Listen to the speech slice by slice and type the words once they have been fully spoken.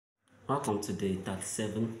Welcome to day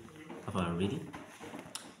 37 of our reading.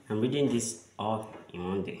 I'm reading this all in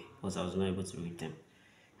one day because I was not able to read them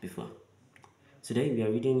before. Today we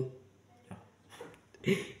are reading,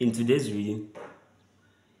 in today's reading,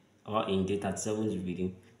 or in day 37's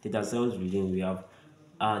reading, we have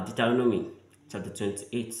Deuteronomy chapter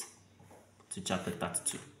 28 to chapter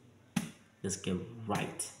 32. Let's get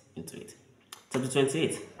right into it. Chapter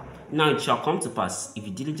 28. Now it shall come to pass, if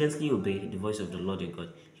you diligently obey the voice of the Lord your God.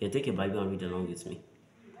 You can take a Bible and read along with me,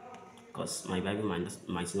 because my Bible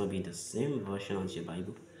might not be in the same version as your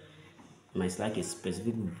Bible. It might like a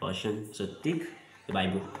specific version. So take the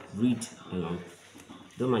Bible, read along.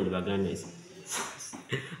 Don't mind the background noise.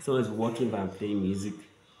 Someone's walking by and playing music.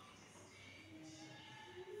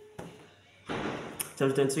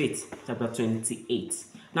 Chapter 28.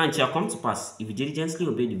 Now it shall come to pass, if you diligently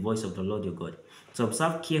obey the voice of the Lord your God, to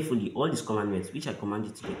observe carefully all his commandments which I command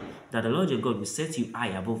you today, that the Lord your God will set you high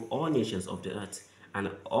above all nations of the earth, and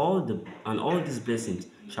all these blessings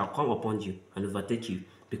shall come upon you and overtake you,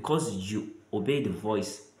 because you obey the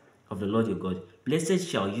voice of the Lord your God. Blessed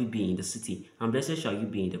shall you be in the city, and blessed shall you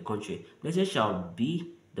be in the country. Blessed shall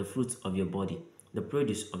be the fruit of your body, the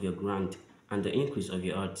produce of your ground, and the increase of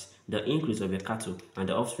your earth, the increase of your cattle, and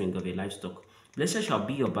the offspring of your livestock. Blessed shall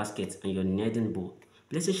be your basket and your kneading bowl.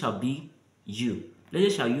 Blessed shall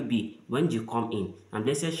you be when you come in, and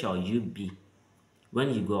blessed shall you be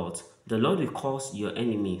when you go out. The Lord will cause your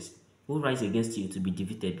enemies who rise against you to be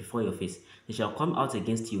defeated before your face. They shall come out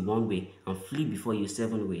against you one way and flee before you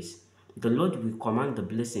 7 ways. The Lord will command the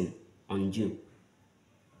blessing on you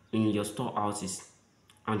in your storehouses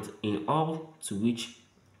and in all to which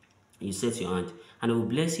you set your hand, and I will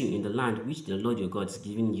bless you in the land which the Lord your God is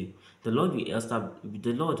giving you. The Lord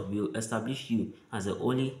will establish you as a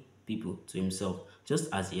holy people to himself,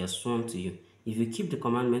 just as he has sworn to you. If you keep the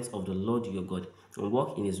commandments of the Lord your God and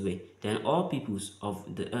walk in his way, then all peoples of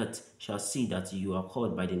the earth shall see that you are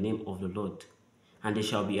called by the name of the Lord, and they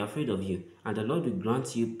shall be afraid of you. And the Lord will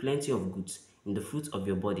grant you plenty of goods in the fruit of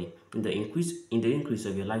your body, in the increase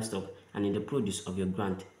of your livestock, and in the produce of your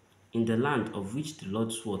ground, in the land of which the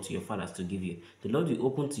Lord swore to your fathers to give you. The Lord will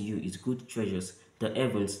open to you his good treasures, the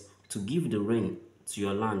heavens, to give the rain to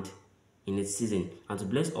your land in its season, and to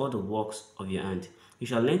bless all the works of your hand. You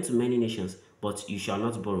shall lend to many nations, but you shall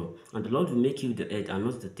not borrow. And the Lord will make you the head and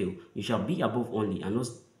not the tail. You shall be above only,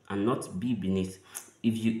 and not be beneath.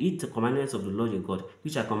 If you eat the commandments of the Lord your God,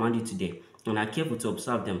 which I command you today, and are careful to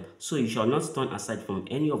observe them, so you shall not turn aside from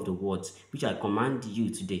any of the words which I command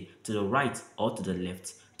you today, to the right or to the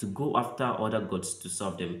left, to go after other gods to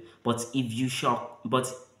serve them. But it shall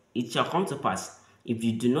come to pass, if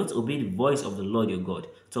you do not obey the voice of the Lord your God,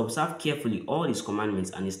 to observe carefully all his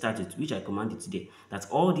commandments and his statutes which I command you today, that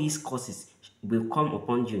all these curses will come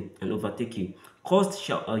upon you and overtake you. Cursed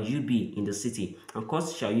shall you be in the city, and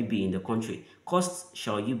cursed shall you be in the country. Cursed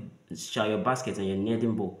shall your basket and your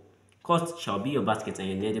kneading bowl. Cursed shall be your basket and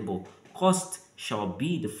your kneading bowl. Cursed shall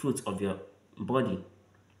be the fruit of your body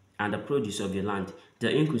and the produce of your land,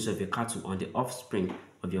 the increase of your cattle, and the offspring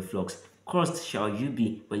of your flocks. Cursed shall you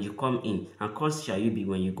be when you come in, and cursed shall you be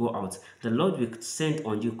when you go out. The Lord will send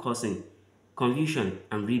on you cursing, confusion,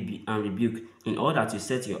 and rebuke in all that you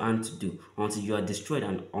set your hand to do, until you are destroyed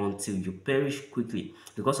and until you perish quickly,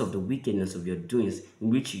 because of the wickedness of your doings,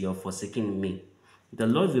 in which you are forsaking me. The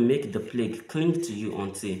Lord will make the plague cling to you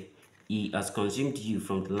until he has consumed you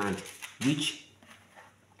from the land which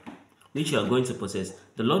you are going to possess.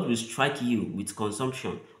 The Lord will strike you with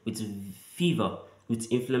consumption, with fever, with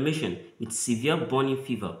inflammation, with severe burning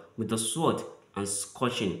fever, with the sword and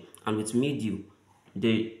scorching, and with mildew.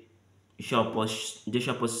 They shall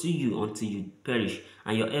pursue you until you perish,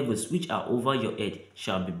 and your heavens which are over your head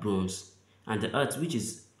shall be bronze, and the earth which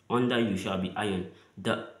is under you shall be iron.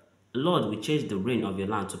 The Lord will change the rain of your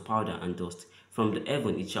land to powder and dust. From the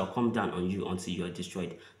heaven it shall come down on you until you are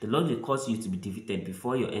destroyed. The Lord will cause you to be defeated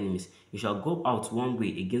before your enemies. You shall go out one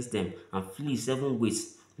way against them and flee 7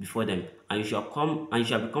 ways before them, and you shall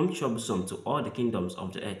become troublesome to all the kingdoms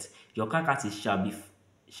of the earth. Your carcasses shall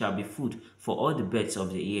be food for all the birds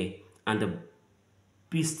of the air and the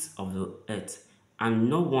beasts of the earth, and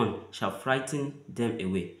no one shall frighten them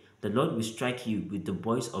away. The Lord will strike you with the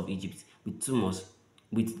boils of Egypt, with tumors,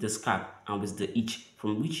 with the scab, and with the itch,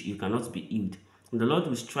 from which you cannot be healed. The Lord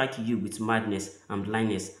will strike you with madness and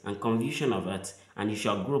blindness and confusion of earth, and you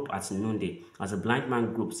shall grope at noonday, as a blind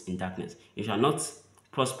man gropes in darkness. You shall not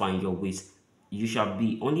prosper in your ways. You shall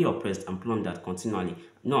be only oppressed and plundered continually.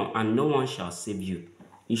 No, and no one shall save you.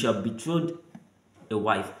 You shall betroth a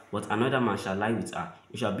wife, but another man shall lie with her.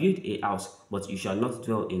 You shall build a house, but you shall not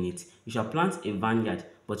dwell in it. You shall plant a vineyard,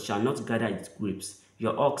 but shall not gather its grapes.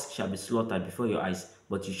 Your ox shall be slaughtered before your eyes,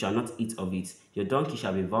 but you shall not eat of it. Your donkey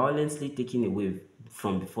shall be violently taken away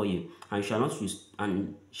from before you, and shall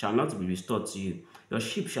not be restored to you. Your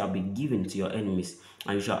sheep shall be given to your enemies,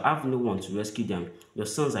 and you shall have no one to rescue them. Your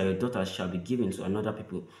sons and your daughters shall be given to another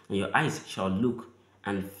people, and your eyes shall look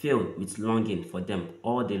and fill with longing for them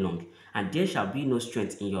all day long. And there shall be no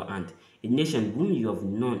strength in your hand. A nation whom you have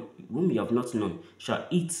not known, shall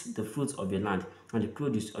eat the fruits of your land and the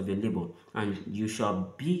produce of your labor, and you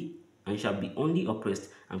shall be only oppressed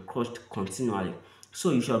and crushed continually.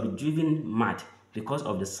 So you shall be driven mad because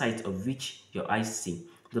of the sight of which your eyes see.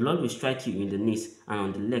 The Lord will strike you in the knees and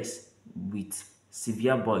on the legs with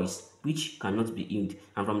severe boils, which cannot be healed,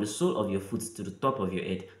 and from the sole of your foot to the top of your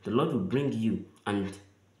head. The Lord will bring you and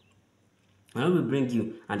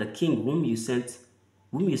the king whom you set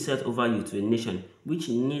over you to a nation which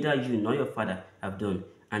neither you nor your father have done,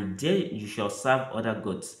 and there you shall serve other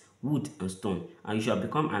gods, wood and stone, and you shall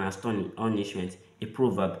become an aston in all nations, a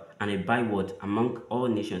proverb and a byword among all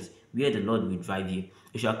nations, where the Lord will drive you.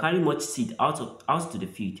 You shall carry much seed out to the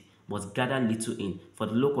field, but gather little in, for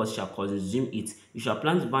the locust shall consume it. You shall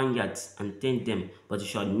plant vineyards and tend them, but you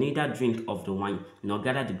shall neither drink of the wine nor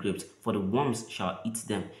gather the grapes, for the worms shall eat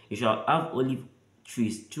them. You shall have olive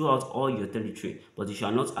trees throughout all your territory, but you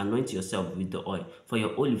shall not anoint yourself with the oil, for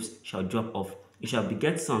your olives shall drop off. You shall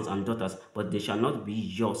beget sons and daughters, but they shall not be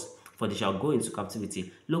yours, for they shall go into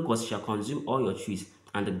captivity. Locusts shall consume all your trees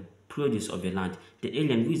and the produce of your land. The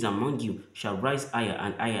alien who is among you shall rise higher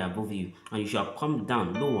and higher above you, and you shall come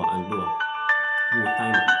down lower and lower. Oh,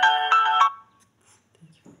 time.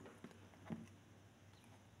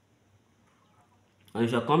 And you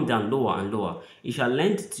shall come down lower and lower. He shall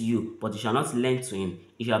lend to you, but you shall not lend to him.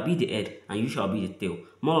 He shall be the head, and you shall be the tail.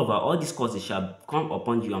 Moreover, all these curses shall come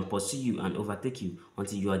upon you and pursue you and overtake you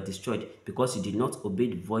until you are destroyed, because you did not obey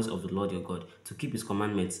the voice of the Lord your God, to keep his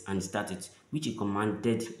commandments and his statutes, which he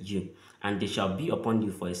commanded you. And they shall be upon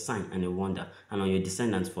you for a sign and a wonder, and on your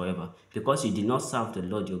descendants forever, because you did not serve the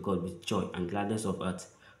Lord your God with joy and gladness of heart.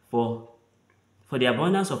 For the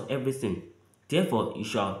abundance of everything, therefore you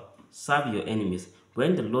shall serve your enemies,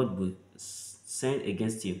 when the Lord will send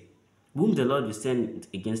against you, whom the Lord will send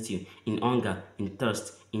against you in hunger, in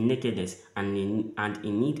thirst, in nakedness, and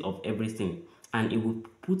in need of everything. And he will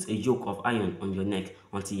put a yoke of iron on your neck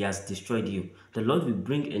until he has destroyed you. The Lord will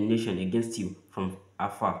bring a nation against you from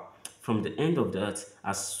afar, from the end of the earth,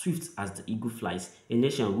 as swift as the eagle flies, a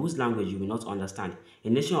nation whose language you will not understand, a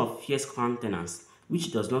nation of fierce countenance,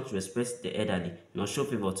 which does not respect the elderly, nor show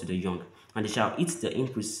favor to the young. And they shall eat the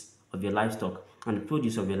increase of your livestock and the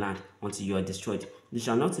produce of your land until you are destroyed. They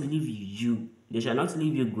shall not leave you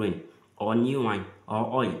grain, or new wine,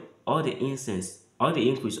 or oil, or the incense, or the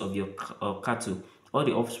increase of your cattle, or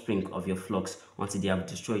the offspring of your flocks, until they have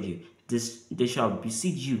destroyed you. They shall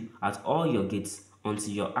besiege you at all your gates,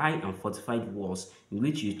 until your high and fortified walls, in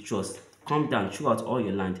which you trust, come down throughout all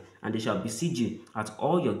your land, and they shall besiege you at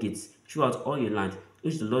all your gates throughout all your land,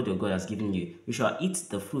 which the Lord your God has given you. You shall eat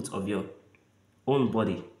the fruit of your own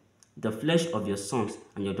body, the flesh of your sons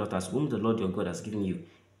and your daughters, whom the Lord your God has given you,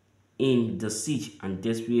 in the siege and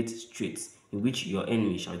desperate straits in which your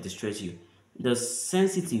enemy shall distress you. The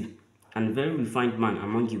sensitive and very refined man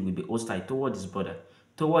among you will be hostile toward his brother,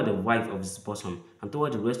 toward the wife of his bosom, and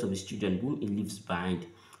toward the rest of his children whom he leaves behind,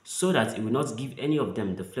 so that he will not give any of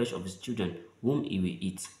them the flesh of his children whom he will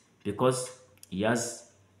eat, because he has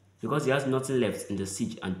nothing left in the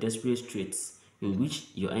siege and desperate straits in which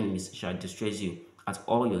your enemies shall distress you at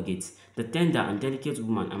all your gates. The tender and delicate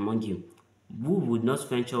woman among you, who would not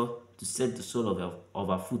venture to set the sole of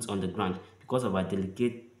her foot on the ground because of her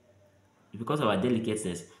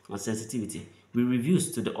delicateness and sensitivity, we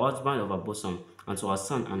refuse to the husband of her bosom and to her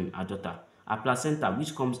son and her daughter, her placenta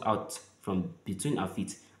which comes out from between her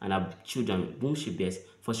feet, and her children whom she bears,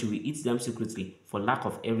 for she will eat them secretly for lack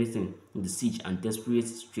of everything in the siege and desperate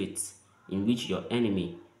straits in which your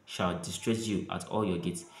enemy shall distress you at all your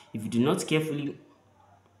gates. If you do not carefully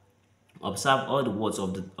observe all the words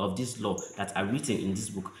of this law that are written in this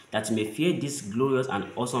book, that you may fear this glorious and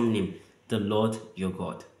awesome name, the Lord your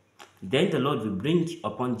God. Then the Lord will bring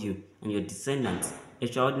upon you and your descendants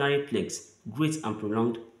extraordinary plagues, great and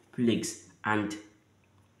prolonged plagues, and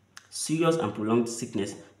serious and prolonged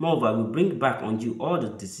sickness. Moreover, I will bring back on you all the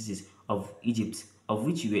diseases of Egypt, of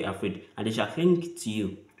which you were afraid, and they shall cling to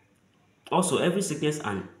you. Also, every sickness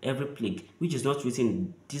and every plague which is not written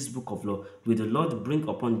in this book of law will the Lord bring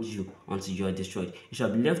upon you until you are destroyed. You shall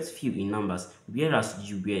be left few in numbers, whereas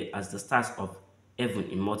you were as the stars of heaven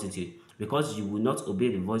in multitude. because you will not obey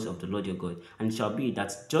the voice of the Lord your God. And it shall be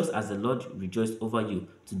that just as the Lord rejoiced over you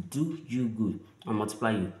to do you good and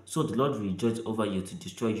multiply you, so the Lord will rejoice over you to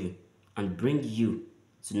destroy you and bring you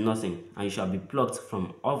to nothing, and you shall be plucked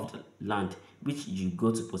from off the land which you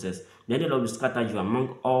go to possess. Then the Lord will scatter you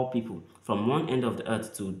among all people, from one end of the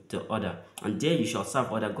earth to the other, and there you shall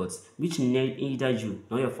serve other gods, which neither you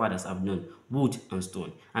nor your fathers have known, wood and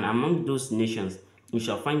stone. And among those nations you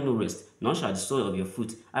shall find no rest, nor shall the sole of your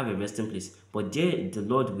foot have a resting place. But there the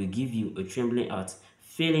Lord will give you a trembling heart,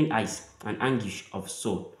 failing eyes, and anguish of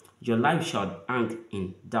soul. Your life shall hang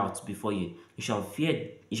in doubt before you. You shall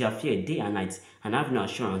fear day and night, and have no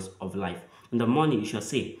assurance of life. In the morning you shall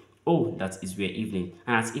say, oh, that it were evening.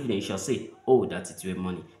 And at evening you shall say, oh, that it were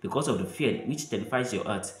morning. Because of the fear which terrifies your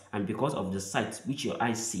heart, and because of the sight which your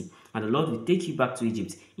eyes see. And the Lord will take you back to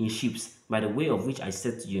Egypt in ships, by the way of which I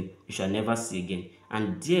said to you, you shall never see again.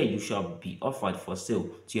 And there you shall be offered for sale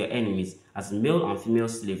to your enemies, as male and female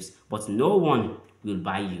slaves, but no one will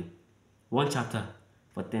buy you. One chapter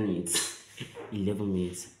for 10 minutes, 11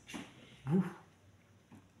 minutes. Woo.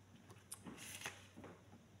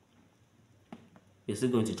 We're still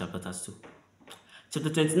going to chapter 2. Chapter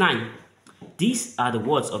 29. These are the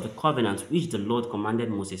words of the covenant which the Lord commanded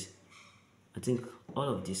Moses. I think all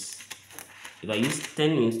of this, if I use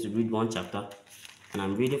 10 minutes to read one chapter, and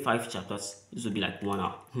I'm reading 5 chapters, this will be like 1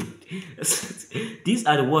 hour. These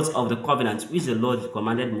are the words of the covenant which the Lord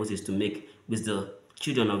commanded Moses to make with the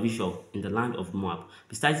children of Israel in the land of Moab,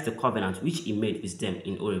 besides the covenant which he made with them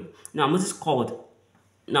in Horeb. Now Moses called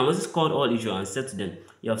all Israel and said to them,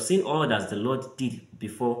 you have seen all that the Lord did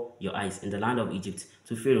before your eyes in the land of Egypt,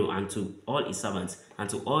 to Pharaoh and to all his servants and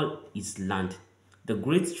to all his land, the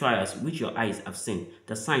great trials which your eyes have seen,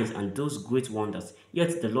 the signs and those great wonders.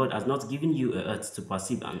 Yet the Lord has not given you a heart to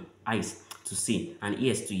perceive and eyes to see and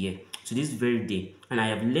ears to hear, to this very day. And I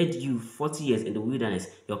have led you 40 years in the wilderness.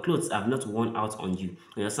 Your clothes have not worn out on you,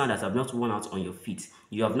 and your sandals have not worn out on your feet.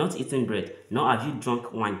 You have not eaten bread, nor have you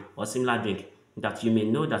drunk wine or similar drink, that you may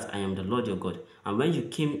know that I am the Lord your God. And when you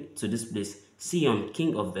came to this place, Sihon,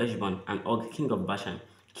 king of Heshbon, and Og, king of Bashan,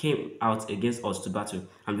 came out against us to battle,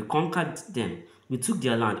 and we conquered them. We took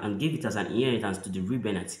their land and gave it as an inheritance to the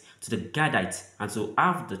Reubenites, to the Gadites, and to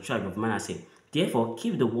half the tribe of Manasseh. Therefore,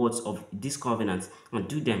 keep the words of this covenant and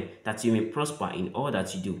do them, that you may prosper in all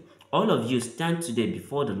that you do. All of you stand today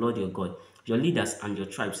before the Lord your God, your leaders and your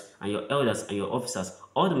tribes, and your elders and your officers,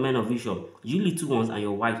 all the men of Israel, you little ones and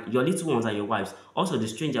your wives, also the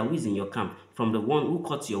stranger who is in your camp, from the one who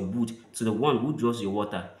cuts your wood to the one who draws your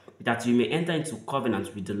water, that you may enter into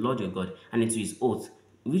covenant with the Lord your God, and into his oath,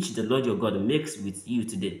 which the Lord your God makes with you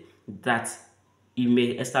today, that he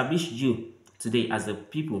may establish you today as a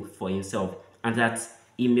people for himself, and that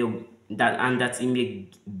he may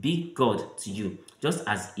be God to you, just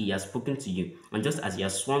as he has spoken to you, and just as he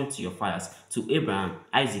has sworn to your fathers, to Abraham,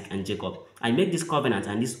 Isaac, and Jacob. I make this covenant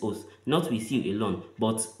and this oath, not with you alone,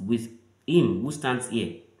 but with him who stands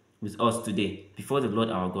here with us today before the Lord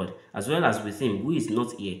our God, as well as with him who is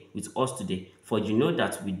not here with us today. For you know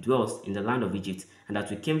that we dwelt in the land of Egypt, and that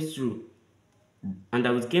we came through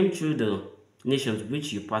the nations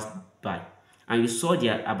which you passed by, and you saw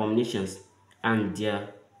their abominations and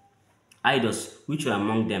their idols which were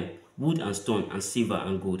among them, wood and stone and silver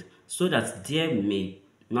and gold, so that there may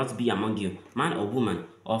not be among you man or woman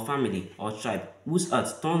or family or tribe whose heart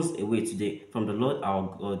turns away today from the Lord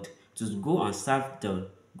our God to go and serve the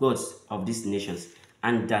gods of these nations,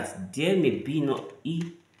 and that there may not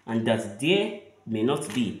be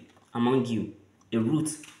among you a root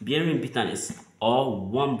bearing bitterness or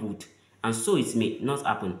wormwood, and so it may not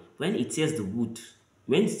happen when he hears the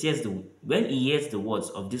words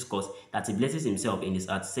of discourse, that he blesses himself in his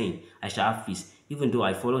heart, saying, I shall have peace, even though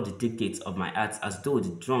I follow the dictates of my heart, as though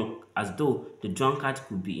the drunkard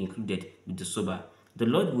could be included with the sober. The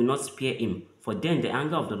Lord will not spare him, for then the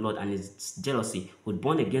anger of the Lord and his jealousy would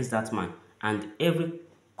burn against that man, and every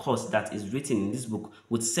curse that is written in this book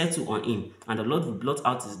would settle on him, and the Lord will blot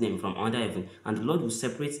out his name from under heaven, and the Lord will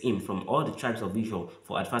separate him from all the tribes of Israel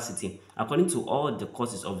for adversity, according to all the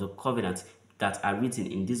curses of the covenant that are written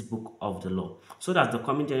in this book of the law, so that the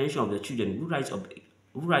coming generation of the children who rise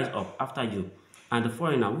up after you, and the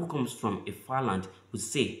foreigner who comes from a far land, will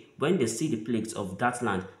say, when they see the plagues of that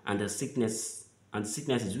land and the sicknesses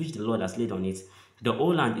which the Lord has laid on it, the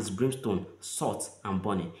whole land is brimstone, salt, and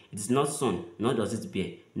burning. It is not sown, nor does it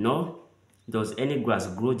bear, nor does any grass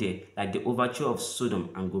grow there, like the overthrow of Sodom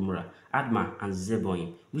and Gomorrah, Admah and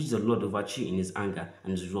Zeboim, which the Lord overthrew in his anger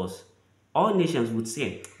and his wrath. All nations would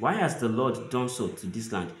say, why has the Lord done so to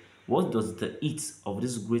this land? What does the heat of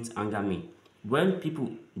this great anger mean? Then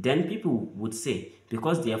people would say,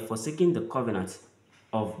 because they have forsaken the covenant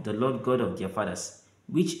of the Lord God of their fathers,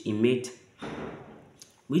 which he made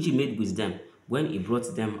with them when he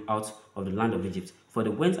brought them out of the land of Egypt. For they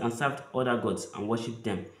went and served other gods and worshipped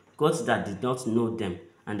them, gods that did not know them,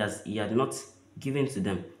 and as he had not given to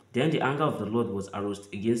them. Then the anger of the Lord was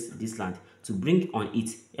aroused against this land, to bring on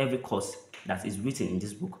it every curse that is written in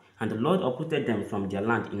this book. And the Lord uprooted them from their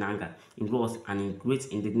land in anger, in wrath, and in great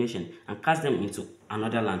indignation, and cast them into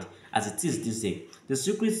another land, as it is this day. The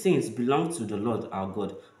secret things belong to the Lord our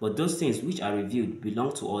God, but those things which are revealed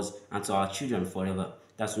belong to us and to our children forever,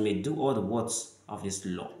 that we may do all the words of his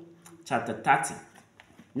law. Chapter 30.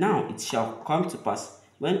 Now it shall come to pass,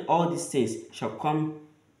 when all these things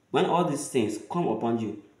come upon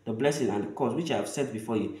you, the blessing and the curse which I have set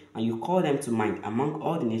before you, and you call them to mind among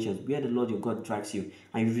all the nations where the Lord your God drives you,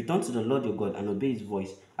 and you return to the Lord your God and obey his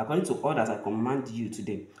voice, according to all that I command you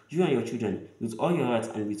today, you and your children, with all your heart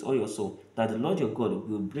and with all your soul, that the Lord your God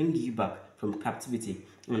will bring you back from captivity,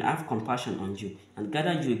 and have compassion on you, and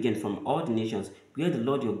gather you again from all the nations where the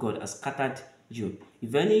Lord your God has scattered you.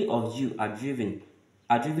 If any of you are driven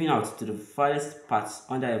out to the farthest parts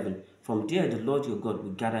under heaven, from there the Lord your God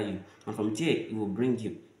will gather you, and from there he will bring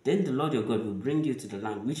you. Then the Lord your God will bring you to the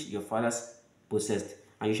land which your fathers possessed,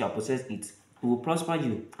 and you shall possess it. He will prosper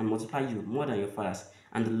you and multiply you more than your fathers,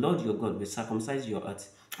 and the Lord your God will circumcise your heart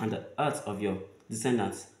and the heart of your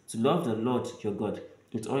descendants, to love the Lord your God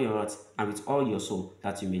with all your heart and with all your soul,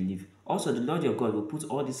 that you may live. Also the Lord your God will put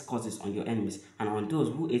all these curses on your enemies and on those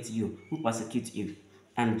who hate you, who persecute you,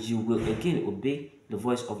 and you will again obey the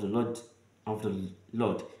voice of the Lord,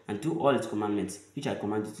 and do all its commandments which I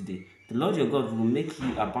command you today. The Lord your God will make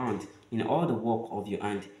you abound in all the work of your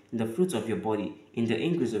hand, in the fruits of your body, in the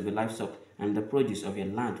increase of your livestock, and the produce of your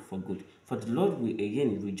land for good. For the Lord will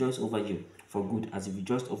again rejoice over you for good, as he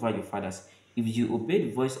rejoiced over your fathers, if you obey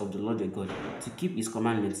the voice of the Lord your God, to keep his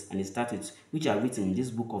commandments and his statutes which are written in this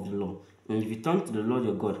book of the law. And if you turn to the Lord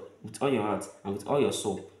your God with all your heart and with all your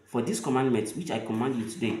soul, for this commandment which I command you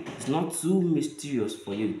today is not too mysterious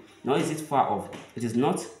for you, nor is it far off. It is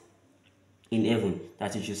not in heaven,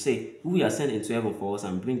 that you should say, who will ascend into heaven for us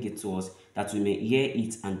and bring it to us, that we may hear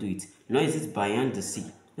it and do it. Nor is it beyond the sea,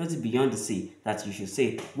 nor is it beyond the sea, that you should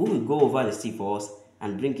say, who will go over the sea for us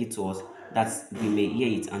and bring it to us, that we may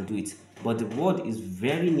hear it and do it. But the word is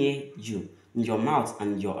very near you, in your mouth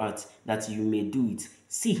and in your heart, that you may do it.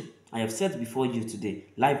 See, I have set before you today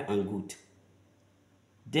life and good,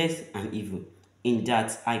 death and evil. In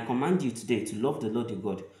that I command you today to love the Lord your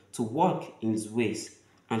God, to walk in his ways,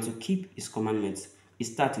 and to keep his commandments,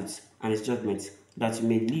 his statutes, and his judgments, that you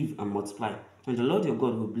may live and multiply. And the Lord your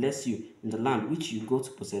God will bless you in the land which you go to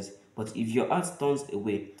possess. But if your heart turns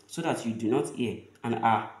away, so that you do not hear, and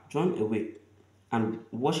are drawn away, and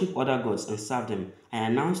worship other gods and serve them, I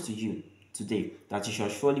announce to you today that you shall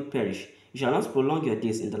surely perish. You shall not prolong your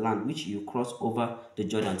days in the land which you cross over the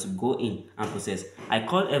Jordan to go in and possess. I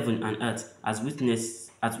call heaven and earth as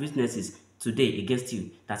witnesses today against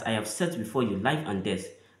you, that I have set before you life and death,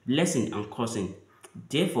 blessing and cursing.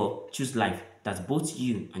 Therefore choose life, that both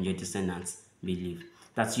you and your descendants may live,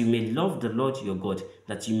 that you may love the Lord your God,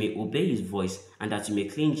 that you may obey his voice, and that you may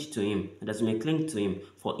cling to him,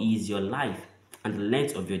 for he is your life and the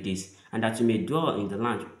length of your days, and that you may dwell in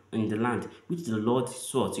the land which the Lord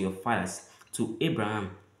swore to your fathers, to Abraham,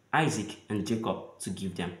 Isaac, and Jacob, to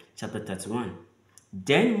give them. Chapter 31.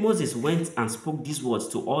 Then Moses went and spoke these words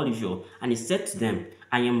to all Israel, and he said to them,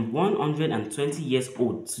 I am 120 years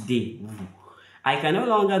old today. I can no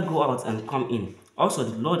longer go out and come in. Also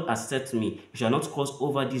the Lord has said to me, you shall not cross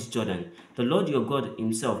over this Jordan. The Lord your God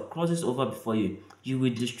himself crosses over before you. You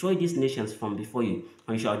will destroy these nations from before you,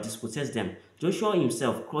 and you shall dispossess them. Joshua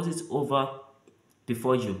himself crosses over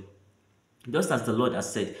before you, just as the Lord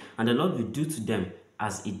has said, and the Lord will do to them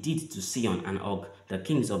as he did to Sihon and Og, the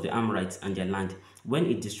kings of the Amorites and their land, when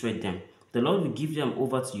he destroyed them. The Lord will give them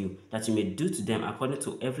over to you, that you may do to them according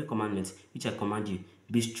to every commandment which I command you.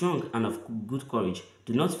 Be strong and of good courage.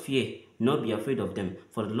 Do not fear, nor be afraid of them,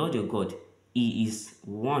 for the Lord your God, he is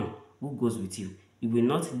one who goes with you. He will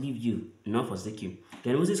not leave you, nor forsake you.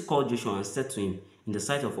 Then Moses called Joshua and said to him, in the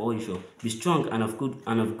sight of all Israel, be strong and of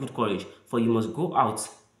good courage, for you must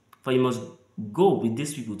go with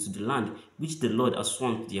these people to the land which the Lord has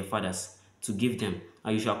sworn to their fathers to give them,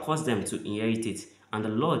 and you shall cause them to inherit it. And the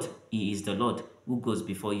Lord, he is the Lord who goes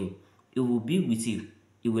before you. He will be with you.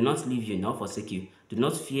 He will not leave you nor forsake you. Do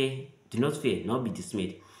not fear, nor be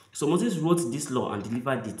dismayed. So Moses wrote this law and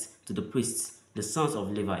delivered it to the priests, the sons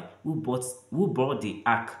of Levi, who brought the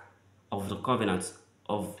ark of the covenant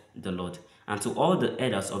of the Lord, and to all the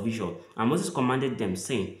elders of Israel. And Moses commanded them,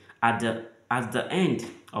 saying, at At the end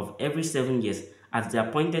of every 7 years, at the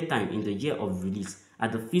appointed time in the year of release,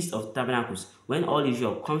 at the feast of tabernacles, when all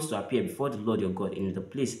Israel comes to appear before the Lord your God in the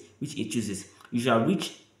place which he chooses, you shall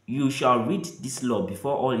read this law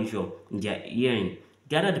before all Israel in their hearing.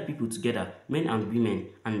 Gather the people together, men and women,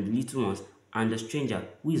 and little ones, and the stranger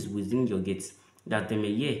who is within your gates, that they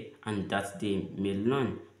may hear, and that they may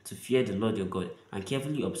learn to fear the Lord your God, and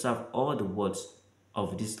carefully observe all the words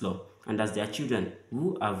of this law, and as their children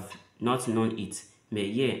who have not known it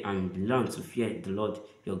may hear and learn to fear the Lord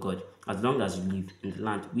your God, as long as you live in the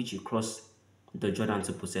land which you cross the Jordan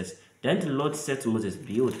to possess. Then the Lord said to Moses,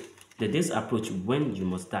 Behold, the days approach when you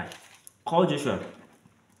must die. Call Joshua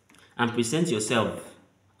and present yourselves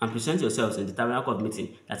in the tabernacle of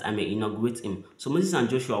meeting, that I may inaugurate him. So Moses and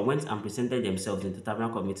Joshua went and presented themselves in the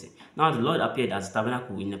tabernacle of meeting. Now the Lord appeared as the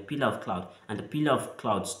tabernacle in a pillar of cloud, and the pillar of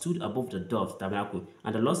cloud stood above the door of the tabernacle.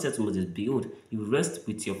 And the Lord said to Moses, Behold, you will rest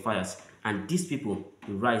with your fathers, and these people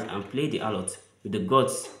will rise and play the harlot with the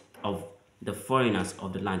gods of the foreigners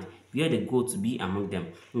of the land, where they go to be among them.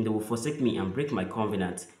 And they will forsake me and break my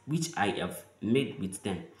covenant, which I have made with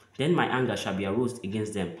them. Then my anger shall be aroused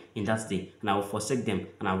against them in that day, and I will forsake them,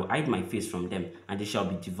 and I will hide my face from them, and they shall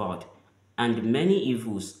be devoured. And many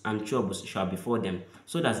evils and troubles shall befall them,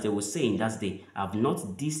 so that they will say in that day, Have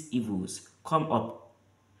not these evils come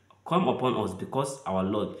upon us because our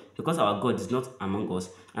God is not among us?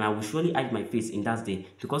 And I will surely hide my face in that day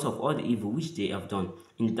because of all the evil which they have done,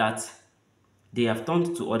 in that they have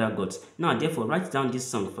turned to other gods. Now therefore write down this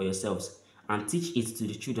song for yourselves, and teach it to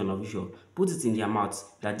the children of Israel. Put it in their mouths,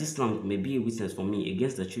 that this song may be a witness for me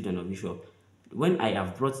against the children of Israel, when I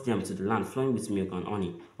have brought them to the land flowing with milk and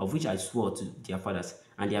honey, of which I swore to their fathers,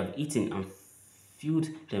 and they have eaten and filled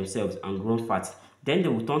themselves and grown fat. Then they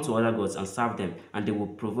will turn to other gods and serve them, and they will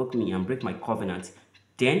provoke me and break my covenant.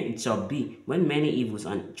 Then it shall be, when many evils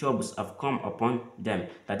and troubles have come upon them,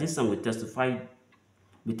 that this song will testify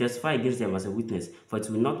against them as a witness, for it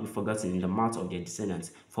will not be forgotten in the mouth of their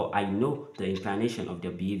descendants. For I know the inclination of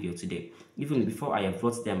their behavior today, even before I have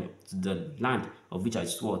brought them to the land of which I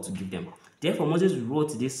swore to give them. Therefore Moses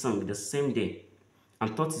wrote this song the same day,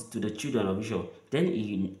 and taught it to the children of Israel. Then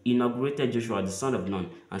he inaugurated Joshua the son of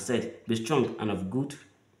Nun, and said, Be strong and of good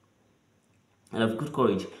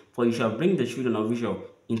courage, for you shall bring the children of Israel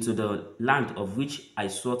into the land of which I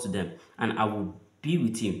swore to them, and I will be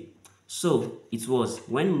with you. So it was,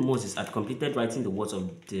 when Moses had completed writing the words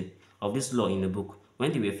of this law in a book,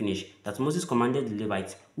 when they were finished, that Moses commanded the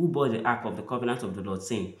Levites who bore the ark of the covenant of the Lord,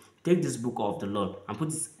 saying, Take this book of the Lord and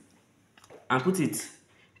put it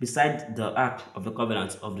beside the ark of the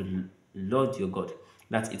covenant of the Lord your God,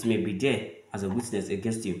 that it may be there as a witness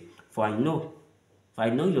against you. For I know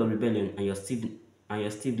your rebellion and your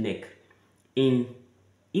stiff neck.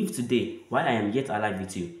 If today, while I am yet alive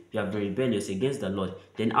with you, you have been rebellious against the Lord,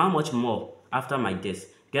 then how much more after my death?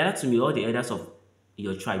 Gather to me all the elders of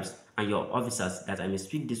your tribes and your officers, that I may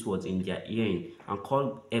speak these words in their hearing, and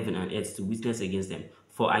call heaven and earth to witness against them.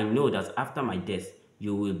 For I know that after my death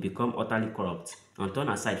you will become utterly corrupt, and turn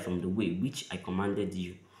aside from the way which I commanded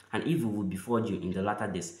you. And evil will befall you in the latter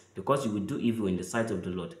days, because you will do evil in the sight of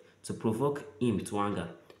the Lord, to provoke him to anger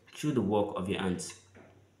through the work of your hands.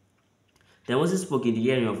 Then Moses spoke in the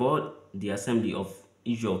hearing of all the assembly of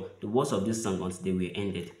Israel the words of this song until they were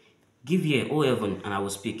ended. Give ear, O heaven, and I will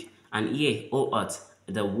speak, and hear, O earth,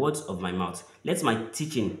 the words of my mouth. Let my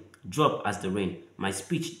teaching drop as the rain, my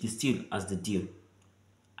speech distill as the dew,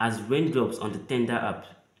 as raindrops on the tender herb,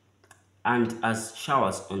 and as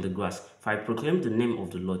showers on the grass. For I proclaim the name of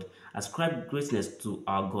the Lord. Ascribe greatness to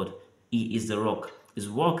our God. He is the rock. His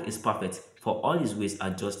work is perfect, for all his ways are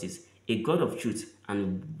justice. A God of truth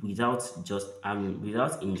and without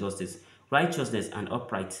injustice. Righteous and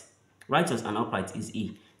upright is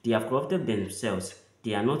he. They have corrupted themselves.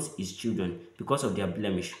 They are not his children because of their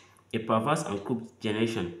blemish. A perverse and crooked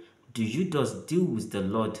generation. Do you thus deal with the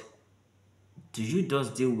Lord?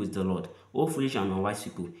 O foolish and unwise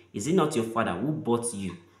people? Is it not your father who bought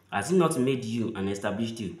you? Has he not made you and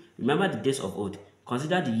established you? Remember the days of old.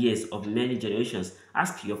 Consider the years of many generations.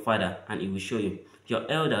 Ask your father, and he will show you. Your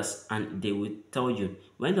elders, and they will tell you.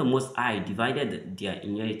 When the Most High divided their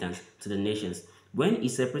inheritance to the nations, when he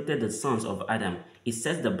separated the sons of Adam, he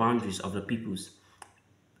set the boundaries of the peoples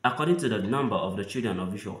according to the number of the children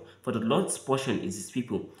of Israel. For the Lord's portion is his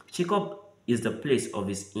people. Jacob is the place of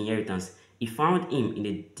his inheritance. He found him in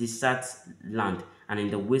a desert land, and in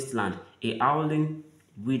the wasteland, a howling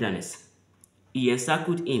wilderness. He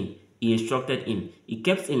encircled him, he instructed him, he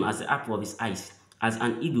kept him as the apple of his eyes, as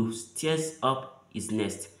an eagle stirs up his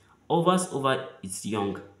nest, hovers over its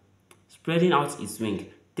young, spreading out its wing,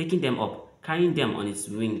 taking them up, carrying them on its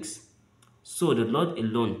wings. So the Lord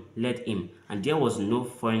alone led him, and there was no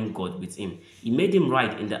foreign God with him. He made him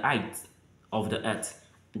ride in the height of the earth,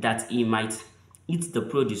 that he might eat the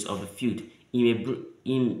produce of the field. He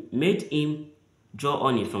made him draw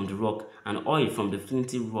honey from the rock, and oil from the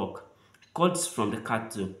flinty rock, curds from the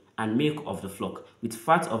cattle, and milk of the flock, with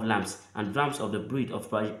fat of lambs, and rams of the breed of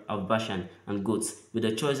Bashan, and goats, with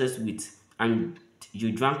the choicest wheat. And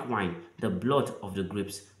you drank wine, the blood of the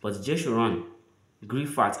grapes. But Jeshurun grew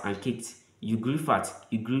fat and kicked. You grew fat,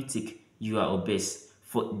 you grew thick, you are obese.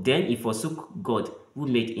 For then he forsook God who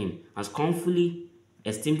made him, and scornfully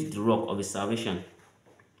esteemed the rock of his salvation.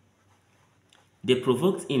 They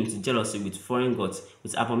provoked him to jealousy with foreign gods.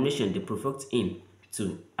 With abomination, they provoked him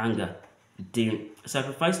to anger. They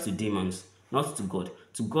sacrificed to demons, not to God.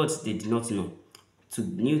 To gods they did not know. To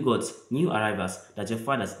new gods, new arrivals that your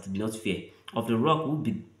fathers did not fear. Of the rock who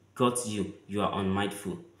begot you, you are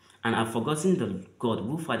unmindful, and have forgotten the God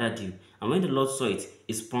who fathered you. And when the Lord saw it,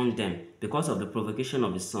 he spurned them because of the provocation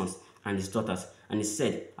of his sons and his daughters. And he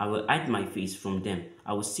said, I will hide my face from them.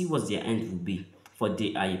 I will see what their end will be, for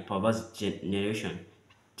they are a perverse generation.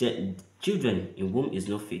 Children in whom is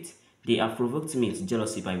no faith. They have provoked me to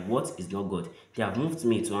jealousy by what is not God. They have moved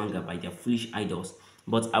me to anger by their foolish idols.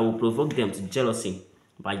 But I will provoke them to jealousy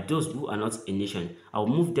by those who are not a nation. I will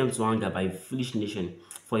move them to anger by a foolish nation.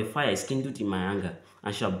 For a fire is kindled in my anger,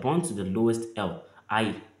 and shall burn to the lowest hell.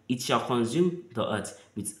 It shall consume the earth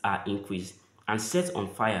with her increase, and set on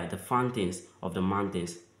fire the fountains of the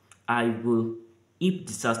mountains. I will heap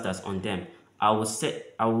disasters on them. I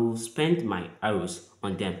will spend my arrows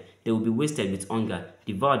on them. They will be wasted with hunger,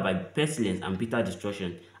 devoured by pestilence and bitter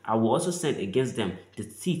destruction. I will also send against them the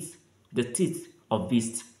teeth of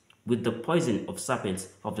beasts, with the poison of serpents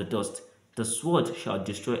of the dust. The sword shall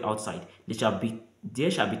destroy outside.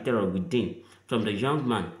 There shall be terror within, from the young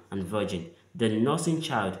man and virgin, the nursing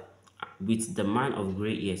child, with the man of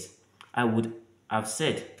grey ears. I would have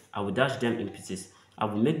said, I will dash them in pieces. I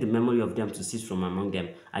will make the memory of them to cease from among them.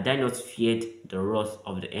 Had I not feared the wrath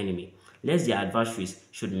of the enemy, lest their adversaries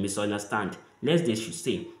should misunderstand, lest they should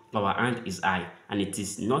say, our hand is high, and it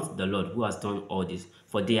is not the Lord who has done all this.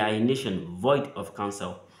 For they are a nation void of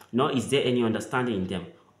counsel, nor is there any understanding in them.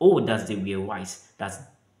 Oh, that they were wise, that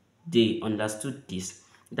they understood this,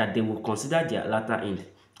 that they will consider their latter end.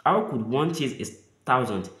 How could one chase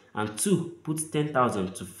 1,000 and two put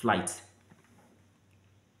 10,000 to flight?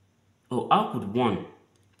 Or how could one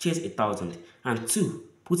chase 1,000 and two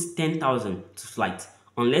put 10,000 to flight,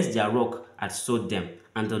 unless their rock had sold them,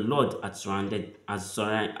 and the Lord had surrendered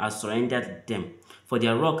them? For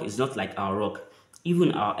their rock is not like our rock,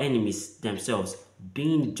 even our enemies themselves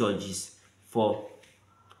being judges. For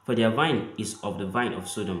their vine is of the vine of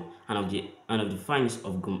Sodom, and of the vines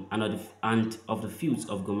of and of the fields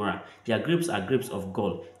of Gomorrah. Their grapes are grapes of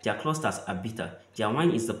gall, their clusters are bitter. Their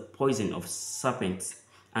wine is the poison of serpents,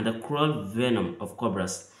 and the cruel venom of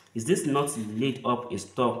cobras. Is this not laid up in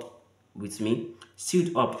store with me,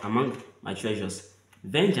 sealed up among my treasures?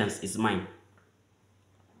 Vengeance is mine.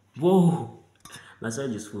 Whoa, that's so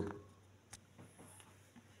useful.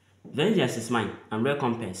 Vengeance is mine, and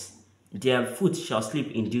recompense. Their foot shall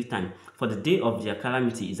sleep in due time, for the day of their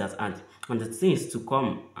calamity is at hand, and the things to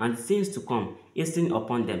come hasten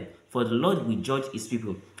upon them. For the Lord will judge his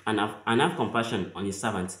people, and have compassion on his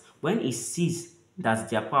servants. When he sees that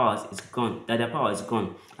their power is gone,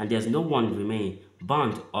 and there is no one remaining,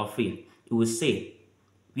 bound or free, he will say,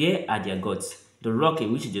 where are their gods, the rock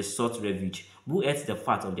in which they sought refuge, who ate the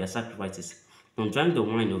fat of their sacrifices, and drank the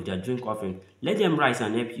wine of their drink offering? Let them rise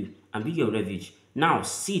and help you, and be your refuge. Now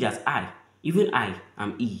see that I, even I,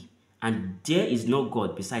 am He, and there is no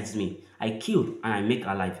God besides me. I kill and I make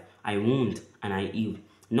alive, I wound and I heal.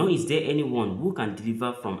 Nor is there anyone who can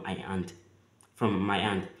deliver from my hand.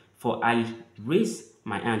 For I raise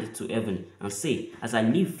my hand to heaven and say, as I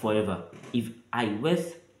live forever, if I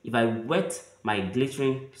wet my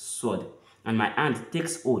glittering sword, and my hand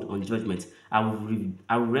takes hold on judgment, I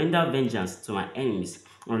will render vengeance to my enemies,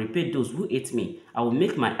 and repay those who hate me. I will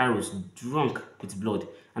make my arrows drunk with blood,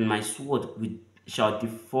 and my sword shall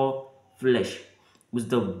devour flesh, with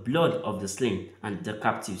the blood of the slain and the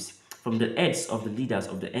captives, from the heads of the leaders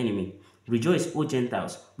of the enemy. Rejoice, O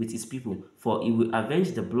Gentiles, with his people, for he will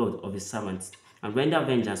avenge the blood of his servants, and render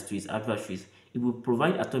vengeance to his adversaries. He will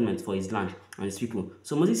provide atonement for his land and his people.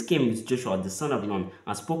 So Moses came with Joshua the son of Nun,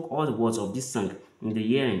 and spoke all the words of this song in the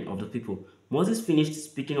hearing of the people. Moses finished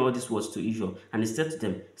speaking all these words to Israel, and he said to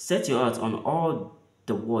them, set your hearts on all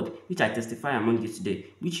the word which I testify among you today,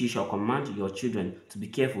 which you shall command your children to be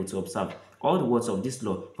careful to observe all the words of this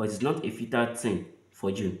law, for it is not a futile thing for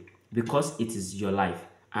you, because it is your life,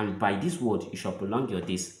 and by this word you shall prolong your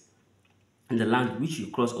days. in the land which you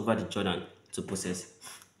cross over the Jordan to possess.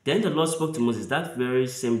 Then the Lord spoke to Moses that very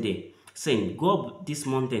same day, saying, Go up this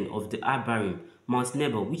mountain of the Abarim, Mount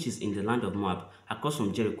Nebo, which is in the land of Moab, across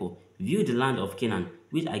from Jericho. View the land of Canaan,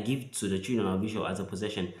 which I give to the children of Israel as a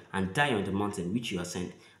possession, and die on the mountain which you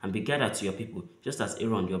ascend, and be gathered to your people, just as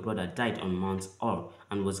Aaron your brother died on Mount Or,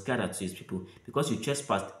 and was gathered to his people, because you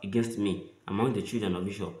trespassed against me among the children of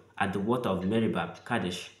Israel at the water of Meribah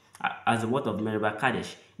Kadesh, as the water of Meribah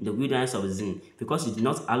Kadesh, in the wilderness of Zin, because you did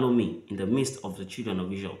not allow me in the midst of the children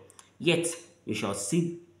of Israel. Yet you shall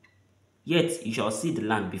see the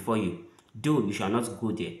land before you, though you shall not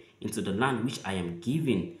go there, into the land which I am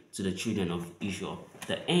giving to the children of Israel.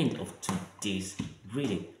 The end of today's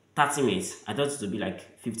reading. 30 minutes. I thought it would be like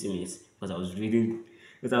 50 minutes because I was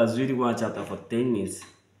reading one chapter for 10 minutes.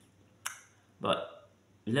 But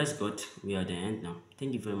bless God, we are at the end now.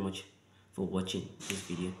 Thank you very much for watching this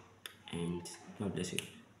video, and God bless you.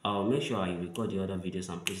 I'll make sure I record the other videos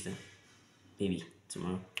and post them maybe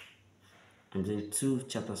tomorrow. I'm doing 2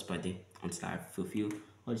 chapters per day until I fulfill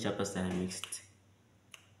all the chapters that I mixed.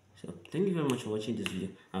 So thank you very much for watching this video.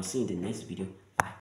 I'll see you in the next video.